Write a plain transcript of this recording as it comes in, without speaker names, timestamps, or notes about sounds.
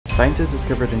Scientists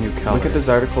discovered a new color. Look at this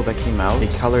article that came out, a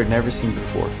color never seen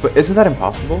before. But isn't that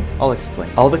impossible? I'll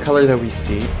explain. All the color that we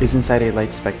see is inside a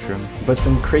light spectrum, but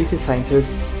some crazy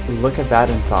scientists look at that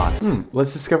and thought,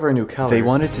 let's discover a new color. They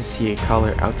wanted to see a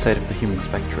color outside of the human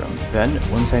spectrum. Then,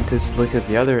 one scientist looked at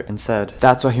the other and said,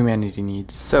 that's what humanity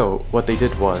needs. So, what they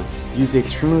did was use the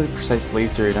extremely precise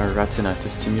laser in our retina to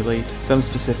stimulate some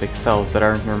specific cells that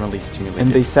aren't normally stimulated.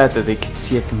 And they said that they could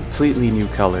see a completely new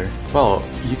color. Well,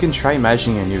 you can try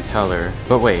imagining a new color,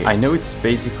 but wait, I know it's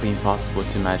basically impossible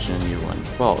to imagine a new one.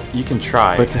 Well, you can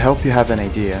try, but to help you have an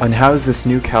idea on how is this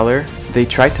new color, they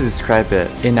tried to describe it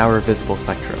in our visible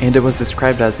spectrum, and it was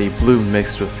described as a blue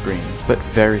mixed with green, but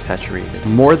very saturated,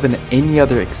 more than any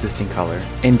other existing color.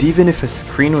 And even if a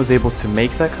screen was able to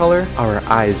make that color, our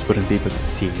eyes wouldn't be able to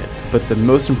see it. But the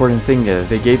most important thing is,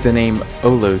 they gave the name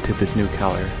Olo to this new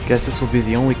color. Guess this will be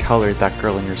the only color that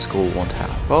girl in your school won't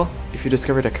have. Well, if you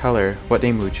discovered a color, what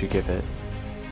name would you give it?